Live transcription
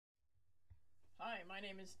Hi, my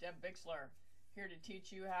name is Deb Bixler, here to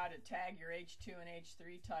teach you how to tag your H2 and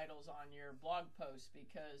H3 titles on your blog posts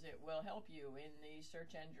because it will help you in the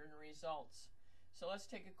search engine results. So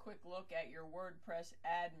let's take a quick look at your WordPress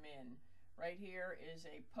admin. Right here is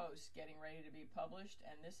a post getting ready to be published,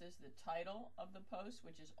 and this is the title of the post,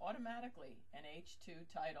 which is automatically an H2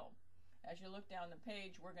 title. As you look down the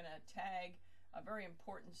page, we're going to tag a very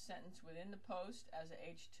important sentence within the post as a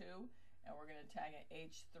H2, and we're going to tag an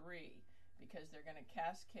H3 because they're going to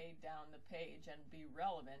cascade down the page and be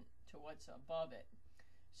relevant to what's above it.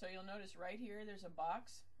 So you'll notice right here there's a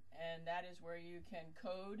box, and that is where you can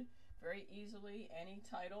code very easily any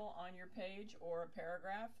title on your page or a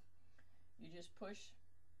paragraph. You just push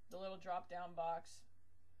the little drop down box.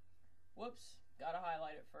 Whoops, gotta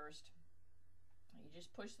highlight it first. You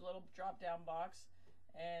just push the little drop down box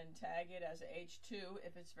and tag it as a H2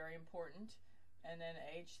 if it's very important, and then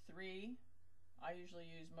H3. I usually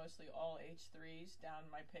use mostly all H3s down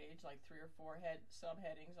my page, like 3 or 4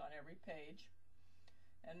 subheadings on every page.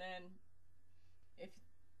 And then if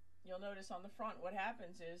you'll notice on the front, what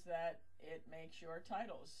happens is that it makes your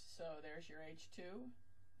titles. So there's your H2,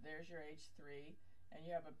 there's your H3, and you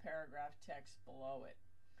have a paragraph text below it.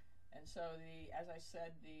 And so as I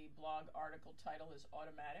said, the blog article title is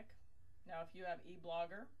automatic. Now if you have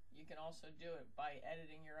eBlogger, you can also do it by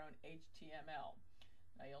editing your own HTML.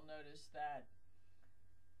 Now you'll notice that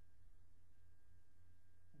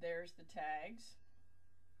there's the tags.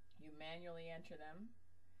 You manually enter them,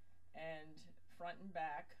 and front and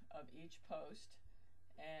back of each post,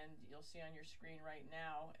 and you'll see on your screen right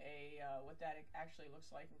now what that actually looks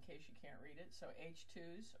like in case you can't read it. So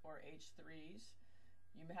H2s or H3s,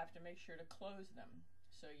 you have to make sure to close them.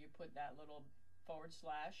 So you put that little /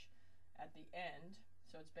 at the end,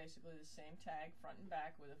 so it's basically the same tag front and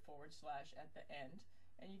back with a / at the end,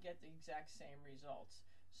 and you get the exact same results.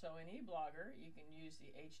 So in eBlogger, you can use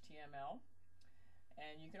the HTML,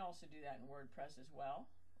 and you can also do that in WordPress as well,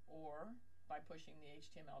 or by pushing the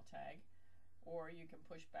HTML tag, or you can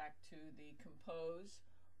push back to the compose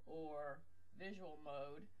or visual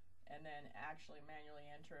mode and then actually manually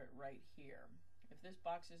enter it right here. If this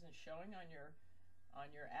box isn't showing on your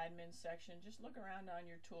admin section, just look around on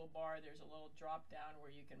your toolbar. There's a little drop down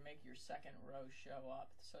where you can make your second row show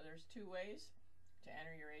up. So there's 2 ways to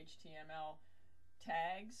enter your HTML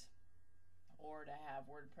tags, or to have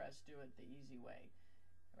WordPress do it the easy way.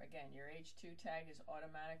 Again, your H2 tag is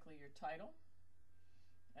automatically your title,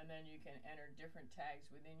 and then you can enter different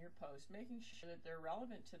tags within your post, making sure that they're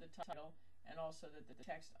relevant to the title and also that the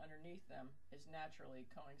text underneath them is naturally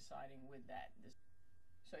coinciding with that.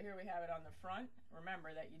 So here we have it on the front.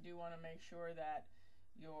 Remember that you do want to make sure that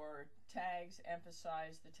your tags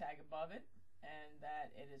emphasize the tag above it and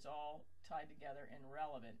that it is all tied together in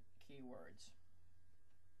relevant keywords.